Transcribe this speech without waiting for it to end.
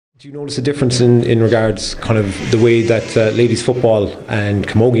Do you notice a difference in regards kind of the way that ladies football and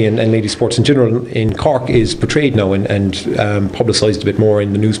camogie and ladies sports in general in Cork is portrayed now and publicised a bit more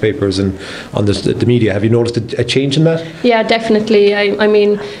in the newspapers and on the media? Have you noticed a change in that? Yeah, definitely. I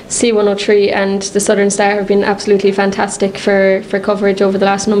mean, C103 and the Southern Star have been absolutely fantastic for coverage over the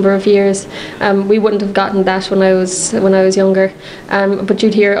last number of years. We wouldn't have gotten that when I was younger. But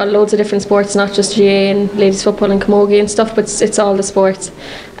you'd hear loads of different sports, not just GA and ladies football and camogie and stuff, but it's all the sports.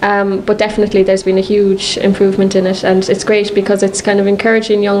 But definitely there's been a huge improvement in it, and it's great because it's kind of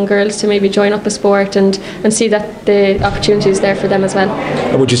encouraging young girls to maybe join up a sport and see that the opportunity is there for them as well.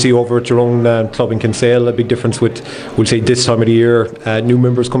 And would you see over at your own club in Kinsale a big difference with, we'll say this time of the year, new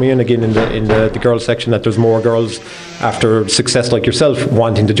members coming in again in the girls section, that there's more girls after success like yourself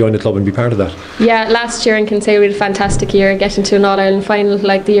wanting to join the club and be part of that? Yeah, last year in Kinsale we had a fantastic year, getting to an All-Ireland final.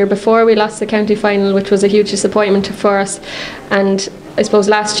 Like the year before we lost the county final, which was a huge disappointment for us, and I suppose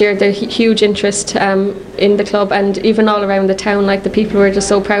last year the huge interest in the club and even all around the town. Like the people were just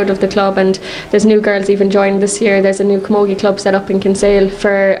so proud of the club, and there's new girls even joining this year. There's a new camogie club set up in Kinsale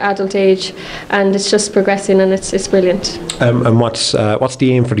for adult age, and it's just progressing and it's brilliant. And what's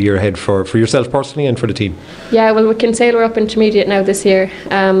the aim for the year ahead for yourself personally and for the team? Yeah, well with Kinsale we're up intermediate now this year,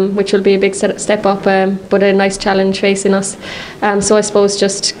 which will be a big step up, but a nice challenge facing us. So I suppose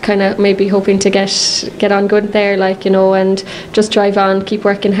just kind of maybe hoping to get on good there, like, you know, and just drive on, keep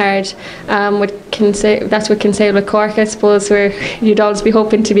working hard. With Kinsale, that's with Kinsale. With Cork, I suppose, where you'd always be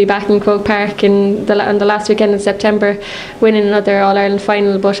hoping to be back in Croke Park on the last weekend in September, winning another All-Ireland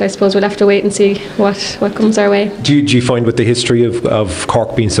final, but I suppose we'll have to wait and see what comes our way. Do you find with the history of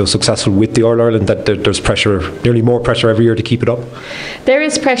Cork being so successful with the All-Ireland that there's pressure, nearly more pressure every year to keep it up? There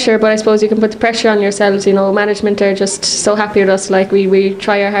is pressure, but I suppose you can put the pressure on yourselves. You know, management are just so happy with us. Like we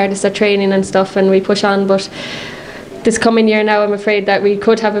try our hardest at training and stuff, and we push on, but this coming year now I'm afraid that we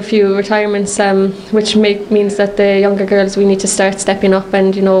could have a few retirements, which means that the younger girls, we need to start stepping up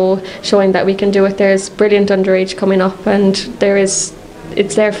and, you know, showing that we can do it. There's brilliant underage coming up, and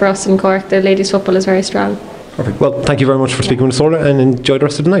it's there for us in Cork. The ladies football is very strong. Perfect. Well, thank you very much for speaking with us, Orla, and enjoy the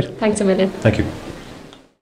rest of the night. Thanks a million. Thank you.